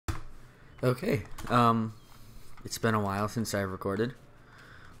Okay, it's been a while since I recorded.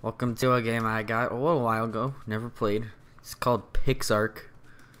 Welcome to a game I got a little while ago, never played. It's called PixArk.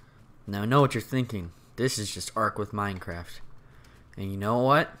 Now I know what you're thinking. This is just Ark with Minecraft. And you know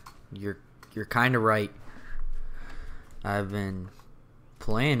what? You're kind of right. I've been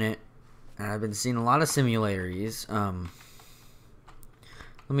playing it, and I've been seeing a lot of similarities. Let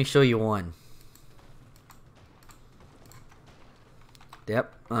me show you one.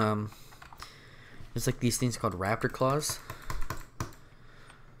 Yep, there's like these things called raptor claws.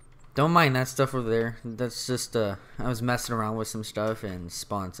 Don't mind that stuff over there. That's just, I was messing around with some stuff and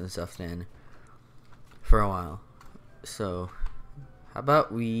spawned some stuff in for a while. So, how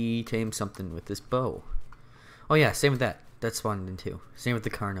about we tame something with this bow? Oh yeah, same with that. That spawned in too. Same with the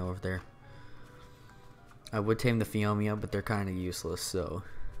Carno over there. I would tame the Phiomia, but they're kind of useless, so...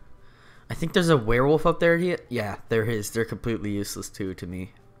 I think there's a werewolf up there. Yeah, there is. They're completely useless too to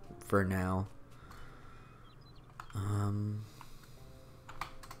me for now. I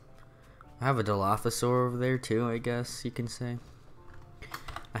have a Dilophosaur over there too, I guess you can say.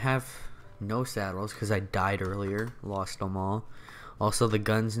 I have no saddles because I died earlier, lost them all. Also, the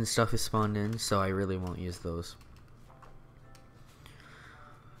guns and stuff is spawned in, so I really won't use those.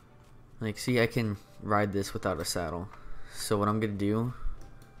 Like, see, I can ride this without a saddle. So what I'm gonna do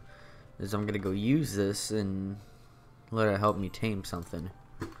is I'm gonna go use this and let it help me tame something.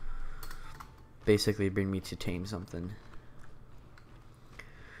 Basically bring me to tame something.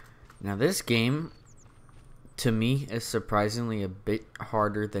 Now this game, to me, is surprisingly a bit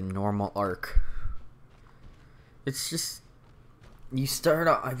harder than normal Ark. It's just, you start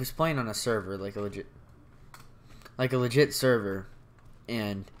out, I was playing on a server, like a legit server,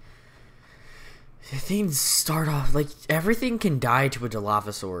 and things start off, like, everything can die to a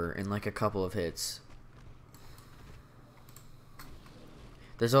Dilophosaur in like a couple of hits.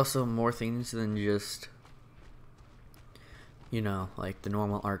 There's also more things than just, you know, like the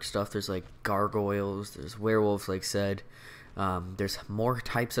normal Ark stuff. There's like gargoyles, there's werewolves, like said. There's more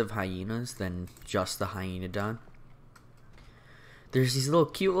types of hyenas than just the hyenodon. There's these little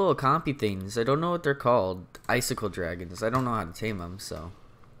cute little compy things. I don't know what they're called. Icicle dragons. I don't know how to tame them, so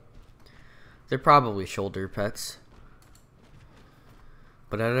they're probably shoulder pets.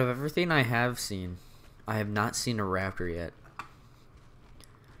 But out of everything I have seen, I have not seen a raptor yet.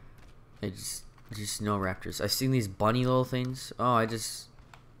 Just no raptors. I've seen these bunny little things. Oh, I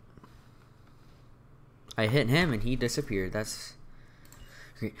hit him and he disappeared. That's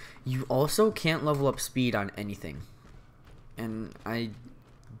great. You also can't level up speed on anything, and I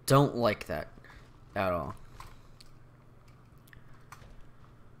don't like that at all.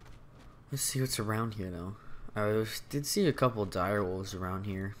 Let's see what's around here though. I did see a couple direwolves around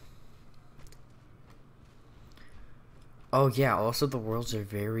here. Oh yeah, also the worlds are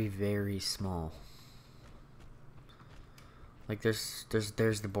very, very small. Like there's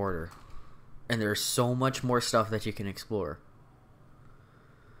the border. And there's so much more stuff that you can explore.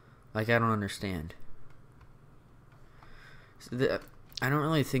 Like, I don't understand. I don't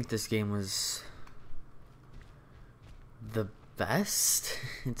really think this game was the best.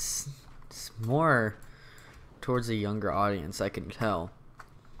 It's more towards a younger audience, I can tell.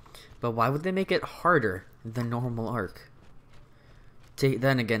 But why would they make it harder than normal Ark?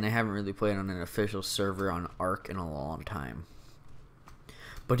 Then again, I haven't really played on an official server on Ark in a long time.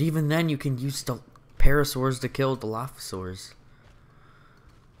 But even then, you can use the parasaurs to kill Dilophosaurs.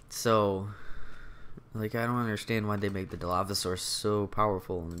 So, like, I don't understand why they make the Dilophosaur so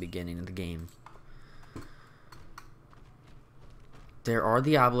powerful in the beginning of the game. There are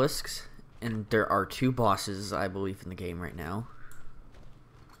the obelisks, and there are 2 bosses, I believe, in the game right now.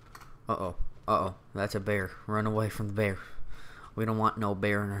 Uh-oh. Uh-oh. That's a bear. Run away from the bear. We don't want no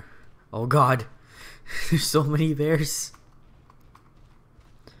bear in her. Oh god. There's so many bears.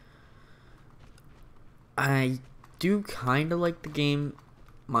 I do kind of like the game.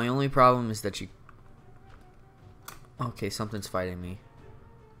 My only problem is that you... Okay, something's fighting me.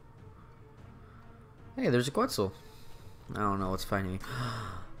 Hey, there's a Quetzal. I don't know what's fighting me.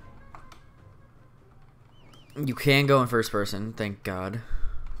 You can go in first person, thank god.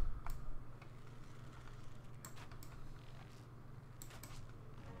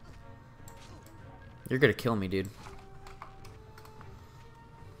 You're gonna kill me, dude.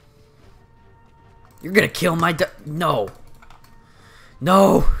 You're gonna kill my no.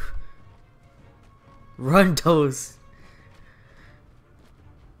 No. Run, Toes.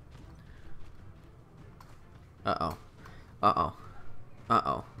 Uh-oh. Uh-oh.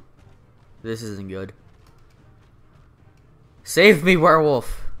 Uh-oh. This isn't good. Save me,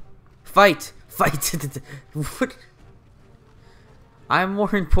 werewolf. Fight. Fight. What? I'm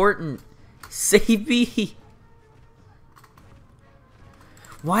more important. Save me!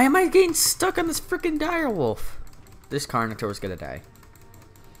 Why am I getting stuck on this freaking dire wolf? This Carnotaur's gonna die.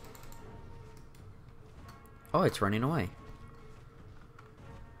 Oh, it's running away.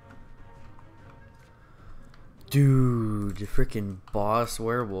 Dude, the freaking boss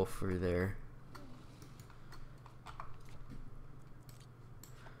werewolf over there.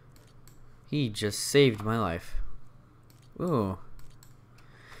 He just saved my life. Ooh.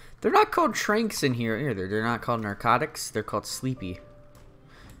 They're not called tranks in here either. They're not called narcotics. They're called sleepy.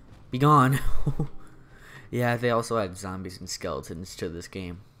 Be gone. Yeah, they also add zombies and skeletons to this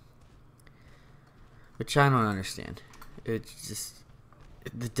game. Which I don't understand. It's just...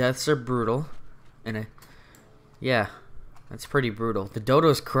 the deaths are brutal. And yeah, that's pretty brutal. The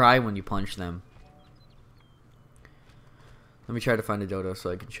dodos cry when you punch them. Let me try to find a dodo so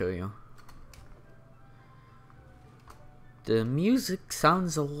I can show you. The music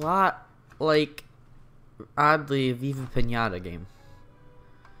sounds a lot like, oddly, a Viva Pinata game.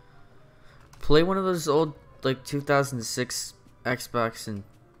 Play one of those old, like, 2006 Xbox and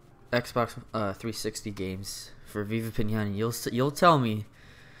Xbox 360 games for Viva Pinata. You'll tell me.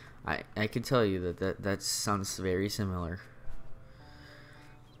 I can tell you that sounds very similar.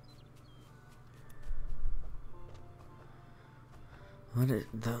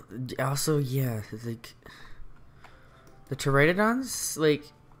 Also, yeah, like, the pteranodons, like,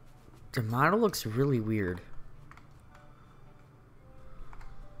 the model looks really weird.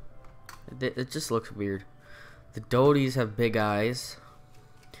 It just looks weird. The Dodis have big eyes.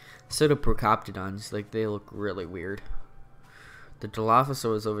 So do Procoptodons, like, they look really weird. The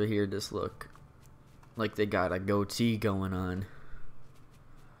Dilophosaurs over here just look like they got a goatee going on.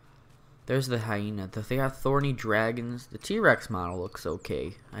 There's the hyena. They got thorny dragons. The T-Rex model looks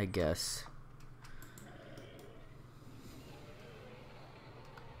okay, I guess.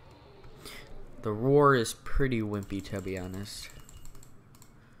 The roar is pretty wimpy, to be honest.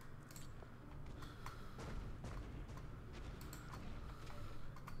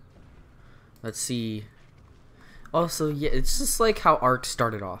 Let's see. Also, yeah, it's just like how Ark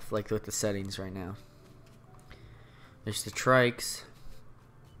started off, like with the settings right now. There's the trikes,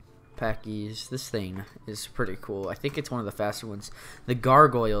 Packies. This thing is pretty cool. I think it's one of the faster ones. The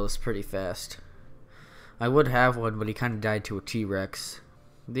gargoyle is pretty fast. I would have one, but he kind of died to a T-Rex.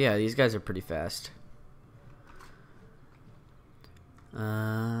 Yeah, these guys are pretty fast.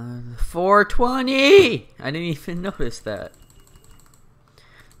 420! I didn't even notice that.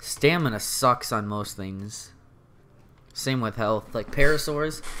 Stamina sucks on most things. Same with health. Like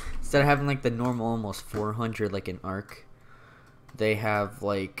Parasaurs, instead of having like the normal almost 400 like in Ark, they have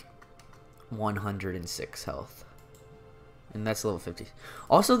like 106 health. And that's level 50.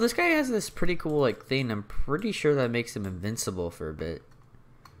 Also, this guy has this pretty cool like thing. I'm pretty sure that makes him invincible for a bit.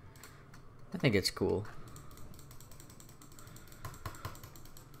 I think it's cool.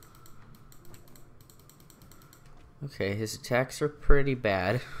 Okay, his attacks are pretty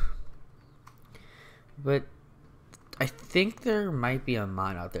bad. But I think there might be a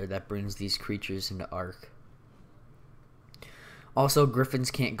mod out there that brings these creatures into Ark. Also,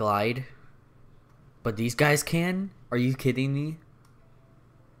 griffins can't glide. But these guys can? Are you kidding me?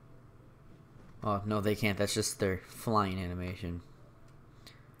 Oh, no, they can't. That's just their flying animation.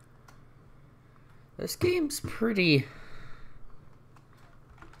 This game's pretty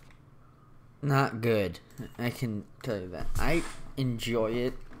not good. I can tell you that. I enjoy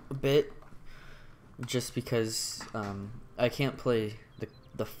it a bit just because I can't play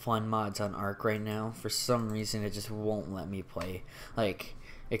the fun mods on Ark right now. For some reason, it just won't let me play. Like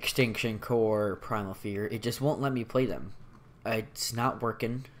Extinction Core or Primal Fear. It just won't let me play them. It's not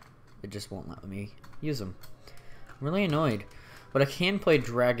working. It just won't let me use them. I'm really annoyed. But I can play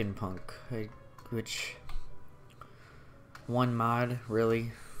Dragon Punk. Which one mod,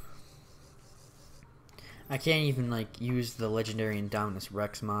 really? I can't even like use the Legendary Indominus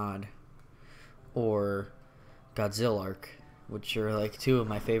Rex mod or Godzilla Ark, which are like two of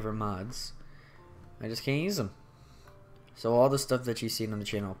my favorite mods. I just can't use them. So all the stuff that you've seen on the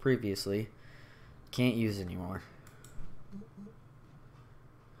channel previously, can't use anymore.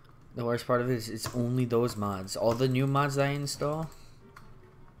 The worst part of it is it's only those mods. All the new mods that I install,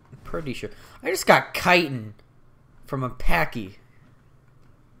 I'm pretty sure. I just got chitin from a Packy.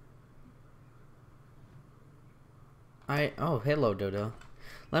 Oh, hello, Dodo.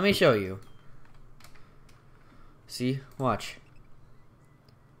 Let me show you. See? Watch.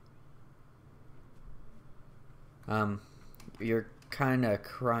 You're kind of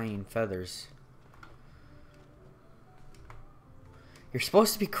crying feathers. You're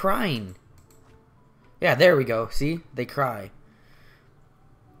supposed to be crying. Yeah, there we go. See? They cry.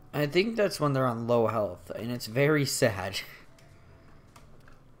 I think that's when they're on low health, and it's very sad.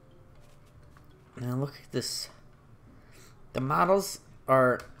 Now look at this. The models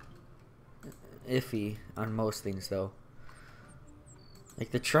are iffy on most things, though. Like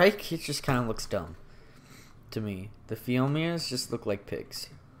the trike, it just kind of looks dumb to me. The Phiomias just look like pigs.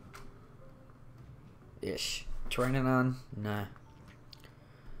 Ish. Trinodon, nah.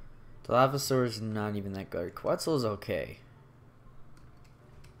 The Lavasaur is not even that good. Quetzal's okay.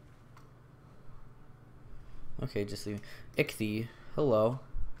 Okay, just leave. Ichthy, hello.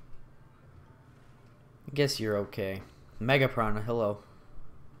 I guess you're okay. Megaprana, hello.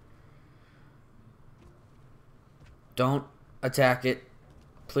 Don't attack it,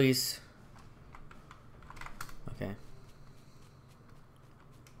 please. Okay.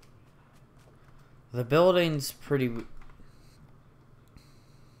 The building's pretty...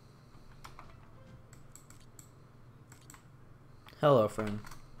 Hello, friend.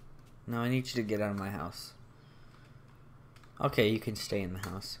 Now I need you to get out of my house. Okay, you can stay in the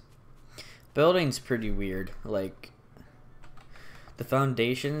house. Building's pretty weird. Like, the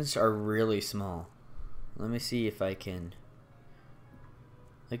foundations are really small. Let me see if I can...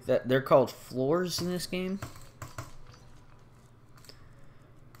 Like that, they're called floors in this game.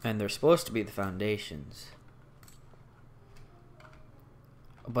 And they're supposed to be the foundations.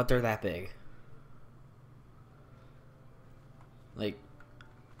 But they're that big. Like,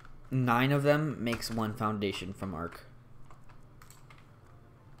 9 of them makes one foundation from Ark.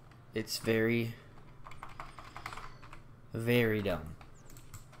 It's very, very dumb.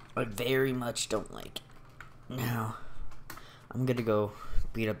 I very much don't like it. Now, I'm gonna go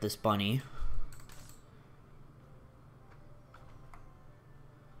beat up this bunny.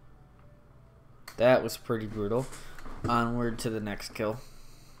 That was pretty brutal. Onward to the next kill.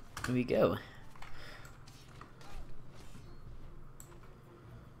 Here we go.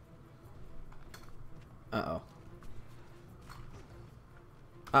 Uh-oh.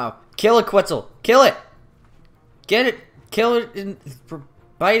 Oh, kill it, Quetzal! Kill it! Get it! Kill it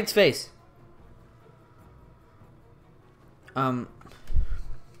bite its face.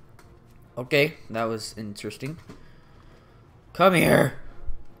 Okay, that was interesting. Come here!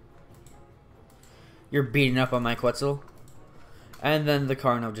 You're beating up on my Quetzal. And then the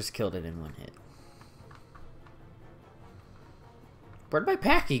Carno just killed it in one hit. Where'd my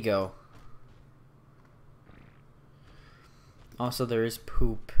Packy go? Also, there is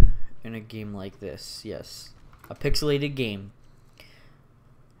poop in a game like this. Yes. A pixelated game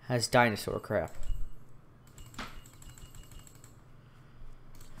has dinosaur crap.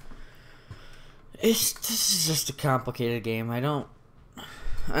 This is just a complicated game. I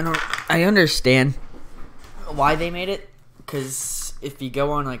understand why they made it, because if you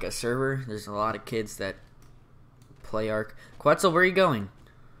go on like a server, there's a lot of kids that play Ark. Quetzal, where are you going?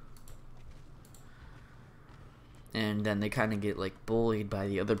 And then they kind of get like bullied by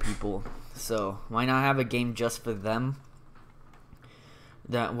the other people. So why not have a game just for them?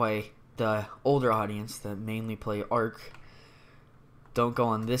 That way the older audience that mainly play Ark don't go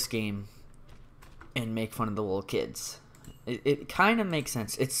on this game and make fun of the little kids. It kind of makes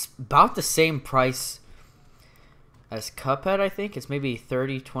sense. It's about the same price as Cuphead, I think. It's maybe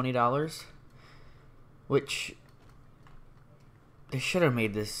 $30, $20. Which they should have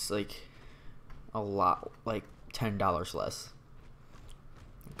made this like a lot, like $10 less.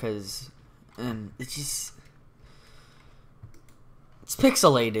 Because it's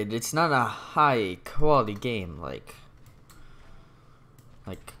pixelated. It's not a high quality game like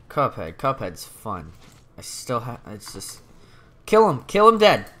Cuphead. Cuphead's fun. I still have. It's just kill him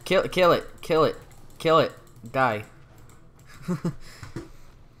dead. Kill it. Die.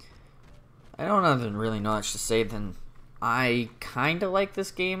 I don't even really know much to say. Then I kind of like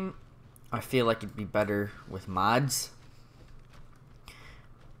this game. I feel like it'd be better with mods.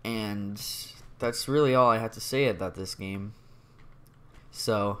 And that's really all I have to say about this game.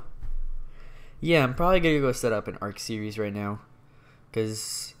 So, yeah, I'm probably going to go set up an Ark series right now.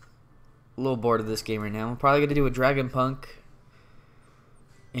 Because I'm a little bored of this game right now. I'm probably going to do a Dragon Punk.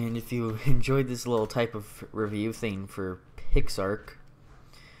 And if you enjoyed this little type of review thing for PixArk,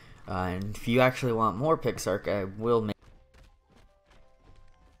 and if you actually want more PixArk, I will make